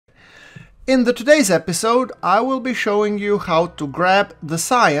In today's episode, I will be showing you how to grab the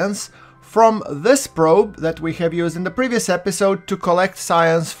science from this probe that we have used in the previous episode to collect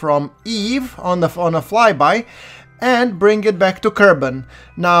science from Eve on a flyby and bring it back to Kerbin.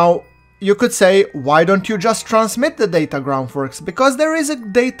 Now, you could say, why don't you just transmit the data, GrunfWorks? Because there is a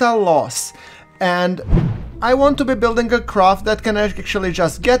data loss, and I want to be building a craft that can actually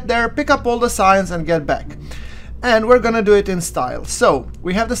just get there, pick up all the science and get back. And we're gonna do it in style. So,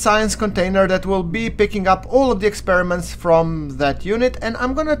 we have the science container that will be picking up all of the experiments from that unit, and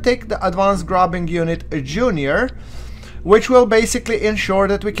I'm gonna take the advanced grabbing unit Junior, which will basically ensure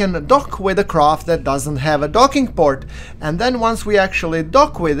that we can dock with a craft that doesn't have a docking port. And then once we actually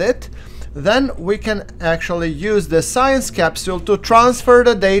dock with it, then we can actually use the science capsule to transfer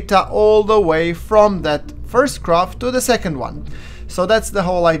the data all the way from that first craft to the second one. So that's the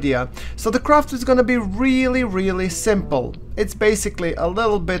whole idea. So the craft is going to be really simple. It's basically a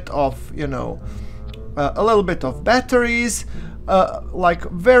little bit of, you know, a little bit of batteries, like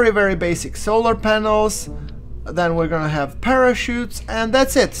very basic solar panels. Then we're gonna have parachutes, and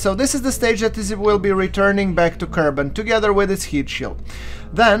that's it. So this is the stage that will be returning back to Kerbin together with its heat shield.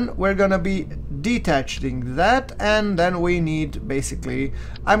 Then we're gonna be detaching that, and then we need basically,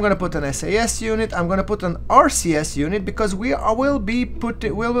 I'm gonna put an SAS unit, I'm gonna put an RCS unit because we will be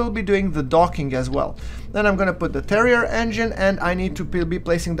doing the docking as well. Then I'm gonna put the Terrier engine, and I need to be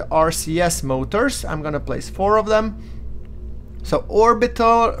placing the RCS motors. I'm gonna place 4 of them. So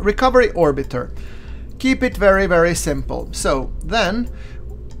orbital recovery orbiter. Keep it very simple. So then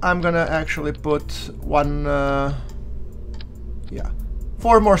I'm gonna actually put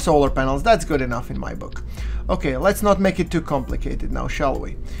 4 more solar panels. That's good enough in my book. Okay, let's not make it too complicated now, shall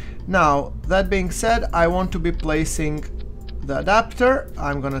we? Now, that being said, I want to be placing the adapter.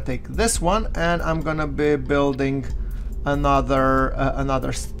 I'm gonna take this one, and I'm gonna be building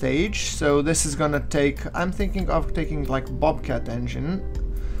another stage. So this is gonna take, I'm thinking of taking like Bobcat engine.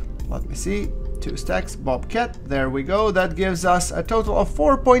 Let me see. 2 stacks, Bobcat, there we go. That gives us a total of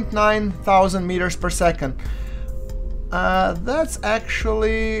 4.9 thousand meters per second. That's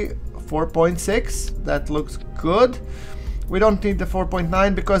actually 4.6. That looks good. We don't need the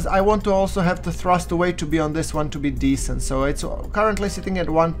 4.9 because I want to also have the thrust away to be on this one to be decent. So it's currently sitting at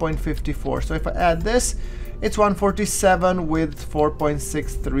 1.54. So if I add this, it's 147 with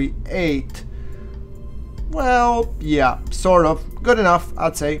 4.638. Well, yeah, sort of. Good enough,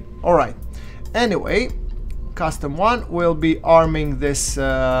 I'd say. Alright. Anyway, custom 1 will be arming this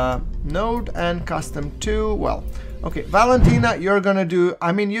node, and custom 2, well, okay, Valentina, you're gonna do,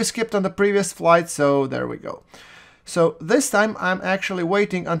 I mean, you skipped on the previous flight, so there we go. So this time I'm actually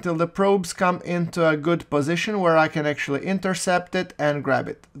waiting until the probes come into a good position where I can actually intercept it and grab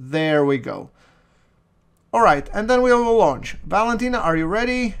it. There we go. Alright, and then we will launch. Valentina, are you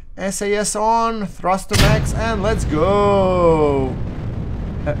ready? SAS on, thrust to max, and let's go!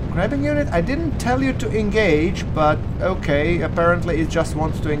 Grabbing unit, I didn't tell you to engage, but okay, apparently it just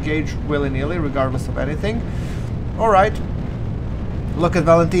wants to engage willy-nilly regardless of anything. Alright, look at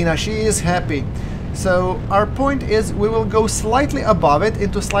Valentina, she is happy. So our point is we will go slightly above it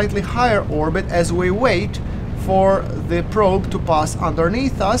into slightly higher orbit as we wait for the probe to pass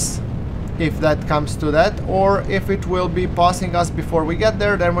underneath us, if that comes to that, or if it will be passing us before we get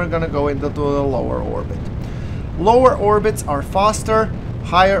there, then we're gonna go into the lower orbit. Lower orbits are faster,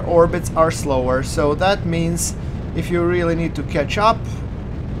 higher orbits are slower, so that means if you really need to catch up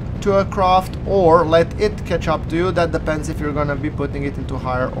to a craft or let it catch up to you, that depends if you're gonna be putting it into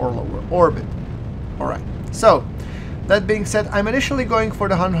higher or lower orbit. Alright, so that being said, I'm initially going for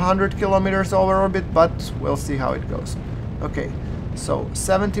the 100 kilometers over orbit, but we'll see how it goes. Okay, so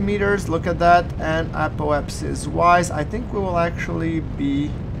 70 meters, look at that, and apoapsis wise, I think we will actually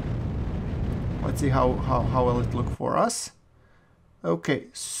be, let's see how will it look for us. Okay,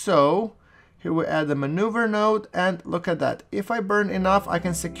 so here we add the maneuver node, and look at that. If I burn enough, I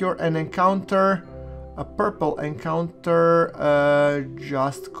can secure an encounter, a purple encounter,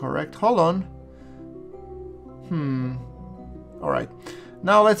 just correct. Hold on. Alright.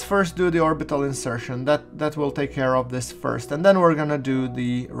 Now let's first do the orbital insertion. That will take care of this first, and then we're gonna do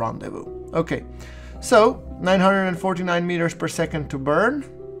the rendezvous. Okay, so 949 meters per second to burn.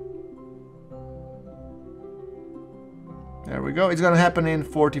 There we go. It's gonna happen in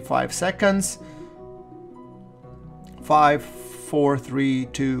 45 seconds. 5, 4, 3,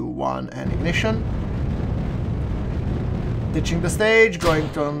 2, 1, and ignition. Ditching the stage, going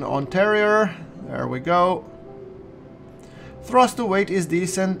on Terrier. There we go. Thrust to weight is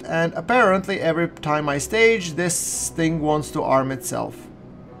decent, and apparently every time I stage, this thing wants to arm itself.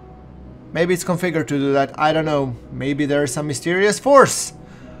 Maybe it's configured to do that, I don't know. Maybe there is some mysterious force.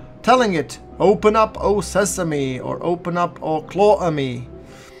 telling it, open up, oh sesame, or open up, oh claw-a-me.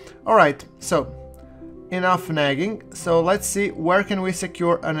 Alright, so enough nagging. So let's see, where can we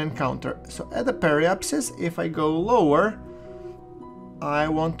secure an encounter? So at the periapsis, if I go lower, I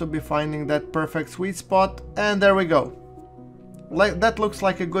want to be finding that perfect sweet spot, and there we go. That looks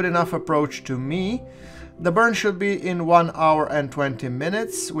like a good enough approach to me. The burn should be in 1 hour and 20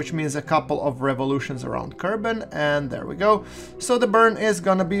 minutes, which means a couple of revolutions around Kerbin, and there we go. So the burn is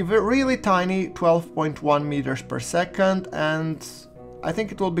gonna be really tiny, 12.1 meters per second, and I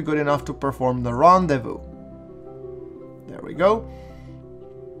think it will be good enough to perform the rendezvous. There we go.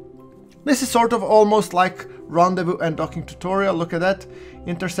 This is sort of almost like rendezvous and docking tutorial. Look at that.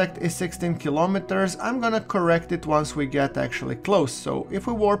 Intersect is 16 kilometers. I'm gonna correct it once we get actually close. So if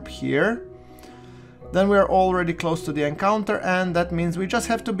we warp here, then we're already close to the encounter, and that means we just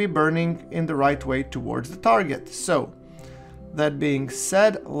have to be burning in the right way towards the target. So that being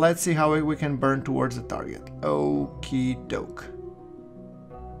said, let's see how we can burn towards the target. Okie doke.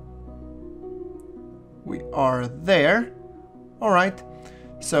 We are there. Alright,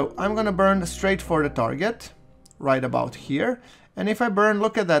 so I'm gonna burn straight for the target, right about here. And if I burn,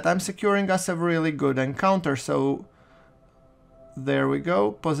 look at that, I'm securing us a really good encounter. So there we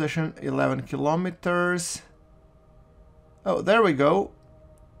go, position 11 kilometers. Oh, there we go.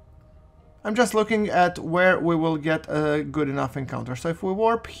 I'm just looking at where we will get a good enough encounter. So if we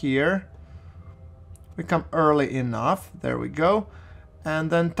warp here, we come early enough, there we go.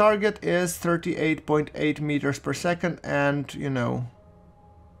 And then target is 38.8 meters per second, and, you know,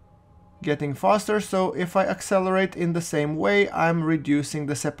 getting faster. So if I accelerate in the same way, I'm reducing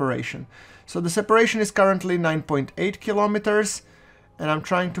the separation. So the separation is currently 9.8 kilometers, and I'm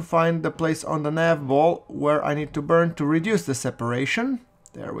trying to find the place on the nav ball where I need to burn to reduce the separation.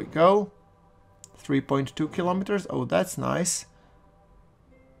 There we go. 3.2 kilometers. Oh, that's nice.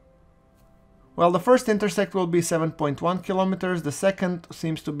 Well, the first intersect will be 7.1 kilometers, the second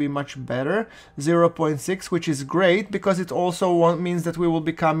seems to be much better, 0.6, which is great because it also means that we will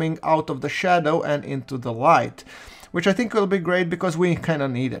be coming out of the shadow and into the light, which I think will be great because we kind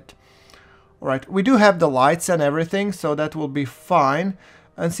of need it. Alright, we do have the lights and everything, so that will be fine.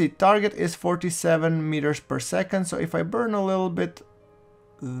 And see, target is 47 meters per second, so if I burn a little bit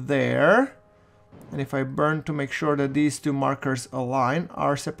there, and if I burn to make sure that these two markers align,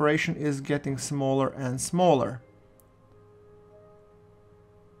 our separation is getting smaller and smaller.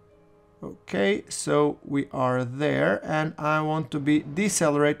 Okay, so we are there, and I want to be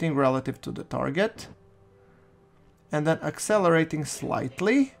decelerating relative to the target. And then accelerating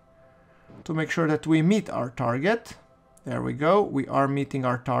slightly to make sure that we meet our target. There we go, we are meeting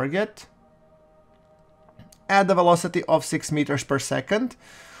our target. At the velocity of 6 meters per second.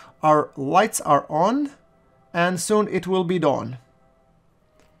 Our lights are on, and soon it will be dawn.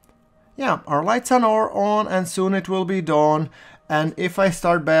 Yeah, our lights are on, and soon it will be dawn. And if I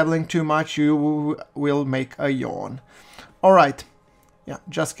start babbling too much, you will make a yawn. Alright, yeah,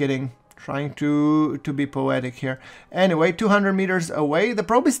 just kidding. Trying to be poetic here. Anyway, 200 meters away. The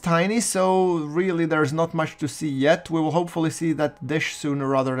probe is tiny, so really there's not much to see yet. We will hopefully see that dish sooner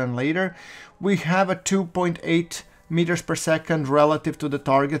rather than later. We have a 2.8 meters per second relative to the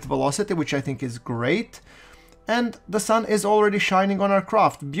target velocity, which I think is great. And the sun is already shining on our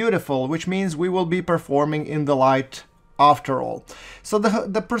craft. Beautiful, which means we will be performing in the light after all. So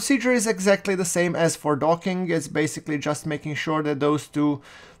the procedure is exactly the same as for docking. It's basically just making sure that those two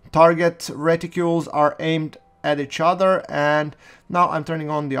target reticules are aimed at each other. And now I'm turning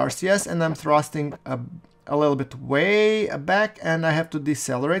on the RCS and I'm thrusting a little bit way back, and I have to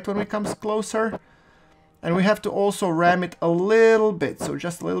decelerate when it comes closer. And we have to also ram it a little bit, so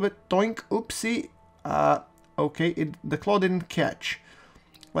just a little bit, doink, oopsie. Okay, the claw didn't catch.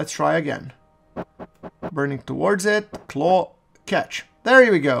 Let's try again. Burning towards it, claw, catch.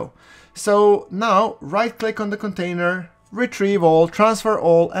 There we go. So now, right click on the container, retrieve all, transfer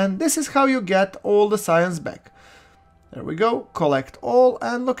all, and this is how you get all the science back. There we go, collect all,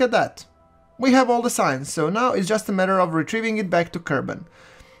 and look at that. We have all the science, so now it's just a matter of retrieving it back to Kerbin.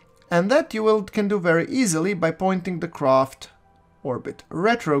 And that you can do very easily by pointing the craft orbit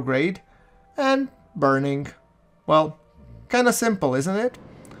retrograde and burning. Well, kind of simple, isn't it?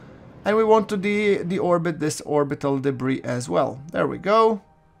 And we want to deorbit this orbital debris as well. There we go.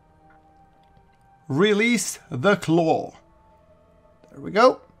 Release the claw. There we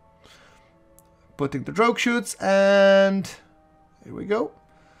go. Putting the drogue chutes, and here we go.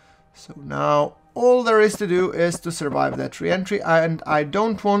 So now all there is to do is to survive that re-entry, and I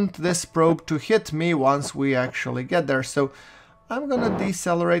don't want this probe to hit me once we actually get there. So I'm gonna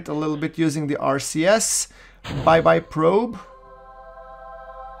decelerate a little bit using the RCS. Bye-bye probe.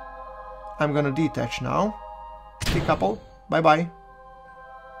 I'm gonna detach now. Decouple. Bye-bye.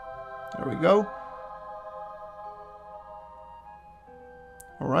 There we go.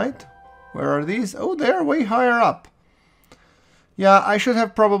 Alright. Where are these? Oh, they're way higher up. Yeah, I should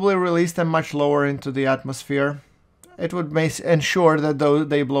have probably released them much lower into the atmosphere. It would ensure that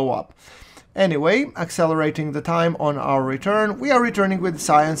they blow up. Anyway, accelerating the time on our return, we are returning with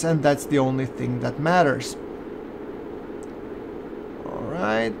science, and that's the only thing that matters.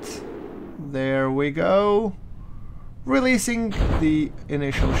 Alright, there we go. Releasing the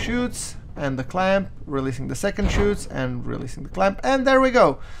initial chutes and the clamp, releasing the second chutes and releasing the clamp, and there we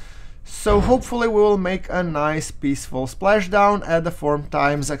go. So hopefully we will make a nice peaceful splashdown at the 4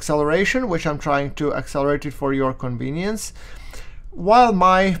 times acceleration, which I'm trying to accelerate it for your convenience, while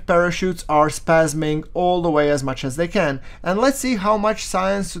my parachutes are spasming all the way as much as they can. And let's see how much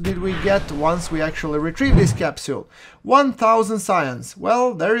science did we get once we actually retrieve this capsule. 1000 science.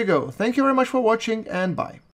 Well, there you go. Thank you very much for watching, and bye.